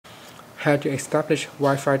how to establish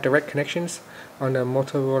Wi-Fi direct connections on a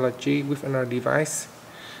Motorola G with another device.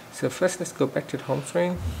 So first let's go back to the home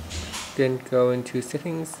screen, then go into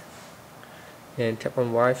settings and tap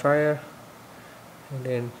on Wi-Fi, and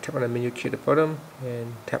then tap on the menu key at the bottom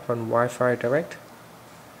and tap on Wi-Fi direct,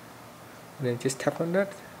 and then just tap on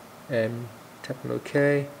that and tap on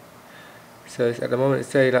OK. So at the moment it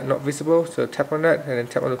says like not visible, so tap on that and then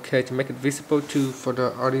tap on OK to make it visible for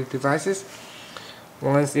the audio devices.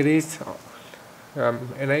 Once it is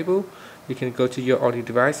enabled, you can go to your audio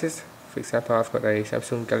devices. For example, I've got a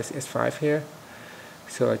Samsung Galaxy S5 here,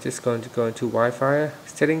 so I'm just going to go into Wi-Fi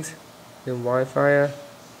settings, then Wi-Fi,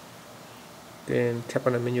 then tap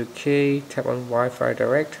on the menu key, tap on Wi-Fi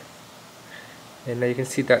direct, and now you can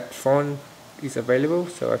see that phone is available,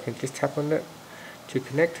 so I can just tap on that to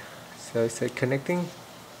connect. So it says connecting.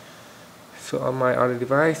 So on my other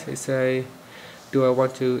device it says, do I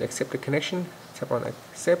want to accept the connection? Tap on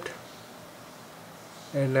accept,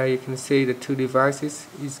 and now you can see the two devices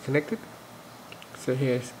is connected. So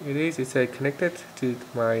here it is, it says connected to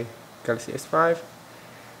my Galaxy S5,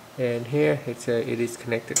 and here it says it is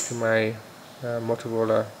connected to my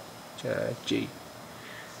Motorola G.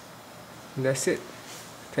 And that's it.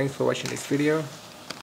 Thanks for watching this video.